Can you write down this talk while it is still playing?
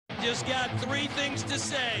just got three things to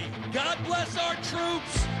say. God bless our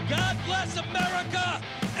troops, God bless America,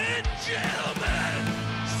 and gentlemen,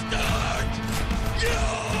 start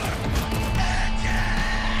your engine!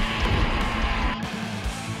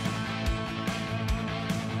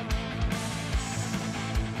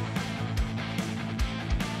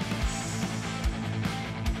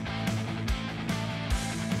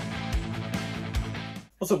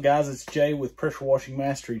 What's up, guys? It's Jay with Pressure Washing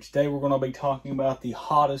Mastery. Today we're going to be talking about the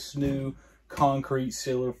hottest new concrete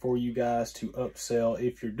sealer for you guys to upsell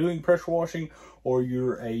if you're doing pressure washing or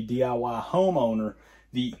you're a DIY homeowner.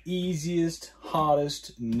 The easiest,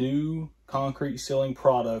 hottest new concrete sealing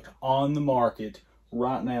product on the market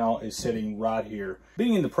right now is sitting right here.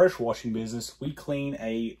 Being in the pressure washing business, we clean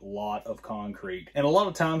a lot of concrete. And a lot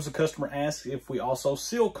of times the customer asks if we also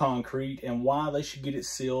seal concrete and why they should get it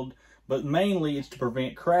sealed. But mainly it's to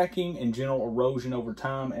prevent cracking and general erosion over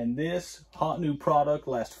time. And this hot new product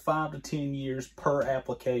lasts 5 to 10 years per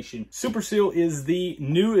application. Super Seal is the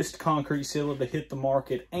newest concrete sealer to hit the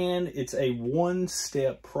market, and it's a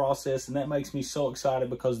one-step process. And that makes me so excited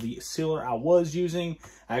because the sealer I was using,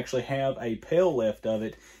 I actually have a pail left of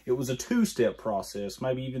it. It was a two-step process,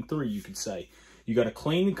 maybe even three, you could say. You got to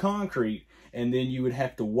clean the concrete, and then you would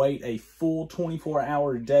have to wait a full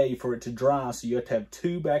 24-hour day for it to dry. So you have to have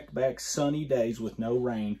two back-to-back sunny days with no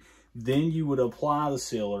rain. Then you would apply the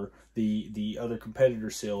sealer, the other competitor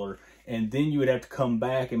sealer, and then you would have to come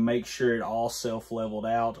back and make sure it all self-leveled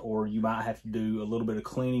out, or you might have to do a little bit of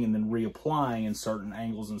cleaning and then reapplying in certain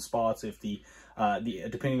angles and spots if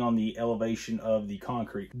depending on the elevation of the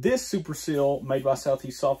concrete. This Super Seal made by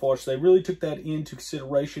Southeast Soft Wash, they really took that into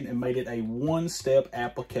consideration and made it a one-step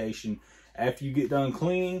application. After you get done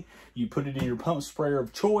cleaning, you put it in your pump sprayer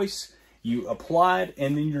of choice, you apply it,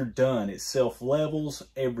 and then you're done. It self-levels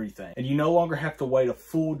everything. And you no longer have to wait a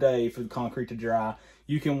full day for the concrete to dry.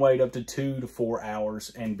 You can wait up to 2 to 4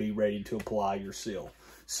 hours and be ready to apply your seal.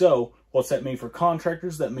 So what's that mean for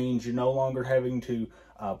contractors? That means you're no longer having to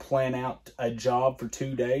plan out a job for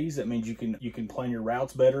 2 days. That means you can plan your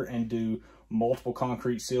routes better and do multiple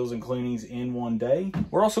concrete seals and cleanings in one day.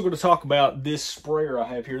 We're also going to talk about this sprayer I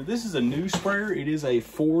have here. This is a new sprayer. It is a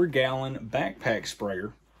 4-gallon backpack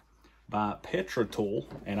sprayer by Petratool,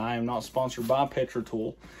 and I am not sponsored by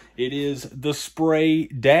Petratool. It is the Spray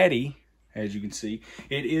Daddy, as you can see.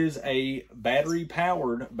 It is a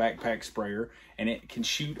battery-powered backpack sprayer, and it can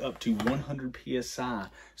shoot up to 100 PSI.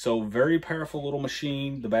 So very powerful little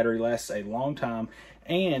machine. The battery lasts a long time,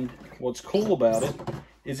 and what's cool about it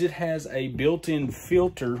is it has a built-in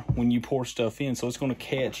filter when you pour stuff in, so it's going to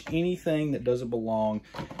catch anything that doesn't belong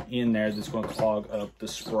in there that's going to clog up the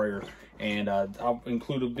sprayer. And I'll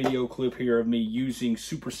include a video clip here of me using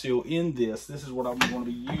Super Seal in this. This is what I'm going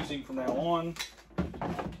to be using from now on.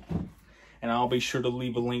 And I'll be sure to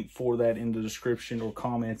leave a link for that in the description or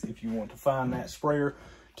comments if you want to find that sprayer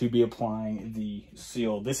to be applying the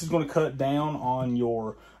seal. This is going to cut down on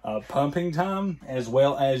your pumping time as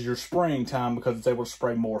well as your spraying time because it's able to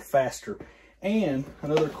spray more faster. And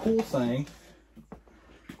another cool thing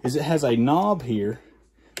is it has a knob here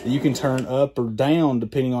that you can turn up or down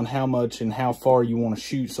depending on how much and how far you want to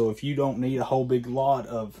shoot. So if you don't need a whole big lot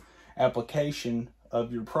of application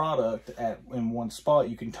of your product in one spot,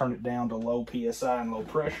 you can turn it down to low PSI and low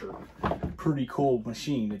pressure. Pretty cool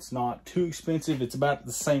machine. It's not too expensive. It's about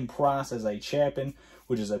the same price as a Chapin,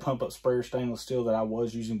 which is a pump-up sprayer stainless steel that I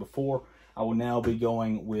was using before. I will now be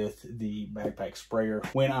going with the backpack sprayer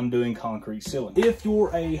when I'm doing concrete sealing. If you're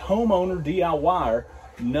a homeowner DIYer,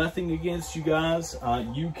 nothing against you guys.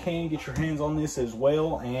 You can get your hands on this as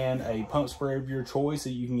well, and a pump sprayer of your choice.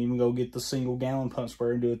 You can even go get the single-gallon pump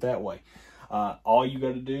sprayer and do it that way. All you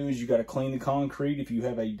got to do is you got to clean the concrete. If you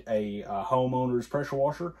have a homeowner's pressure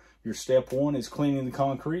washer, your step 1 is cleaning the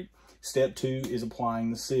concrete. Step 2 is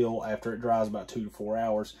applying the seal after it dries about 2 to 4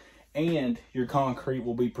 hours. And your concrete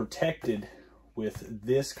will be protected with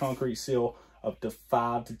this concrete seal up to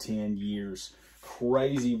 5 to 10 years.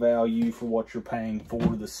 Crazy value for what you're paying for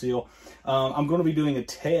the seal. I'm going to be doing a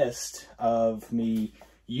test of me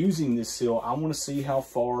using this seal. I want to see how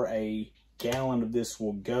far a gallon of this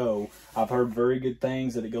will go. I've heard very good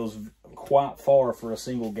things that it goes quite far for a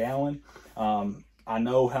single gallon. I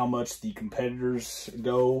know how much the competitors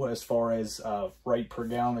go as far as rate per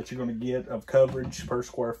gallon that you're going to get of coverage per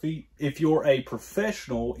square feet. If you're a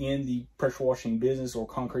professional in the pressure washing business or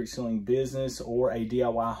concrete sealing business or a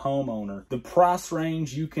DIY homeowner, the price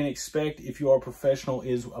range you can expect if you are a professional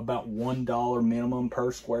is about $1 minimum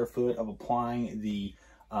per square foot of applying the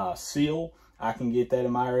seal. I can get that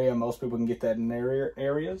in my area. Most people can get that in their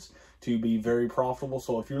areas to be very profitable.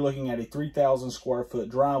 So if you're looking at a 3,000 square foot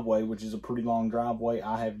driveway, which is a pretty long driveway,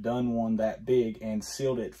 I have done one that big and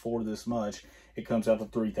sealed it for this much. It comes out to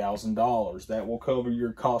 $3,000. That will cover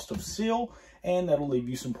your cost of seal, and that'll leave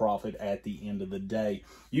you some profit at the end of the day.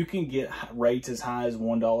 You can get rates as high as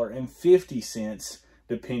 $1.50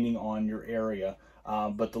 depending on your area.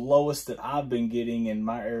 But the lowest that I've been getting in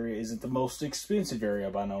my area isn't the most expensive area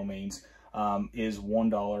by no means, is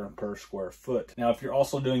 $1 per square foot. Now, if you're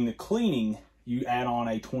also doing the cleaning, you add on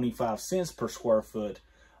a 25 cents per square foot,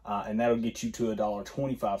 and that'll get you to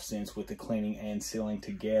 $1.25 with the cleaning and sealing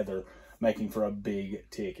together, making for a big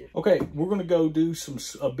ticket. Okay, we're gonna go do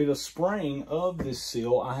a bit of spraying of this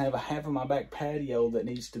seal. I have a half of my back patio that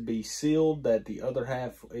needs to be sealed, that the other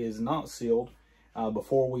half is not sealed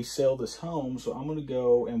before we sell this home. So I'm gonna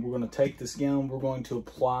go and we're gonna take this gun, we're going to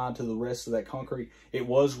apply to the rest of that concrete. It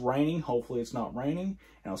was raining, hopefully it's not raining,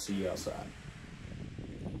 and I'll see you outside.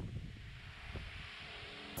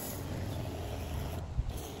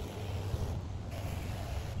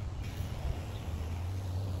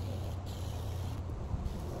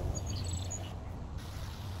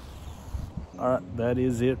 All right, that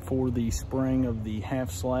is it for the spraying of the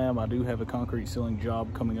half slab. I do have a concrete sealing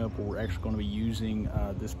job coming up where we're actually going to be using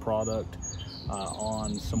this product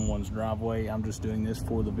on someone's driveway. I'm just doing this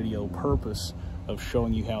for the video purpose of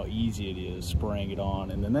showing you how easy it is spraying it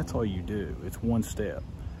on, and then that's all you do. It's one step.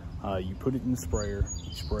 You put it in the sprayer,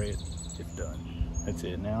 you spray it, it's done. That's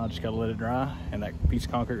it. Now I just gotta let it dry, and that piece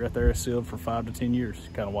of concrete right there is sealed for 5 to 10 years.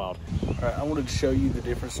 Kind of wild. All right, I wanted to show you the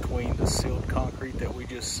difference between the sealed concrete that we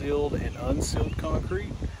just sealed and unsealed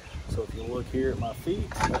concrete. So if you look here at my feet,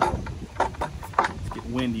 it's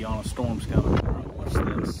getting windy on a storm's coming. All right, watch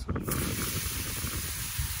this.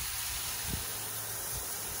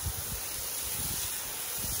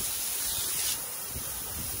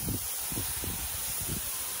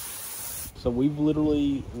 So we've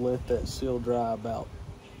literally let that seal dry about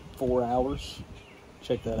 4 hours.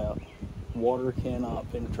 Check that out. Water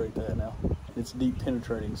cannot penetrate that now. It's deep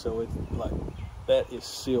penetrating, so it's like, that is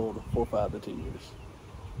sealed for 5 to 10 years.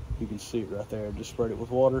 You can see it right there. I just sprayed it with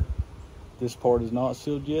water. This part is not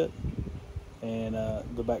sealed yet, and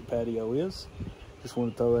the back patio is. Just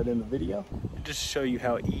want to throw that in the video. Just to show you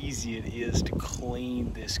how easy it is to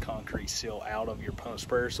clean this concrete seal out of your pump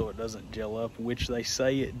sprayer so it doesn't gel up, which they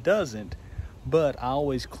say it doesn't. But I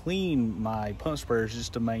always clean my pump sprayers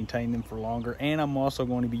just to maintain them for longer, and I'm also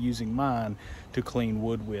going to be using mine to clean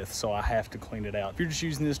wood with, so I have to clean it out. If you're just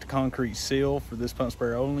using this to concrete seal for this pump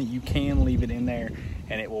sprayer only, you can leave it in there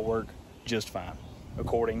and it will work just fine,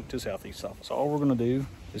 according to Southeast Office. So all we're gonna do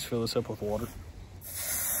is fill this up with water.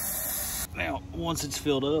 Now, once it's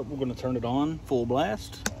filled up, we're gonna turn it on full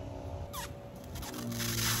blast.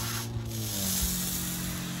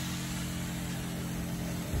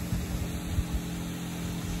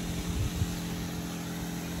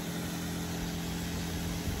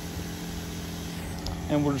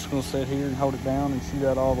 And we're just gonna sit here and hold it down and shoot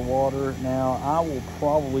out all the water. Now, I will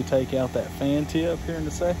probably take out that fan tip here in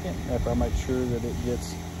a second after I make sure that it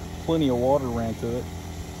gets plenty of water ran through it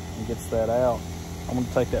and gets that out. I'm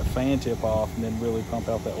gonna take that fan tip off and then really pump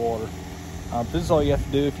out that water. This is all you have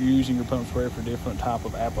to do if you're using your pump sprayer for different type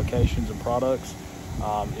of applications and products.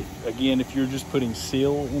 If you're just putting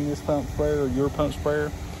seal in this pump sprayer or your pump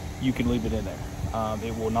sprayer, you can leave it in there.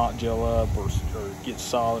 It will not gel up or get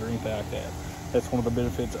solid or anything like that. That's one of the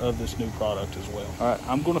benefits of this new product as well. All right,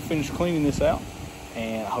 I'm gonna finish cleaning this out,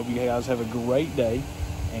 and I hope you guys have a great day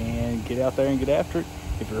and get out there and get after it.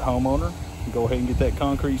 If you're a homeowner, go ahead and get that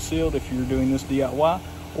concrete sealed if you're doing this DIY,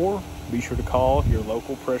 or be sure to call your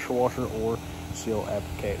local pressure washer or seal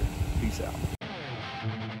applicator. Peace out.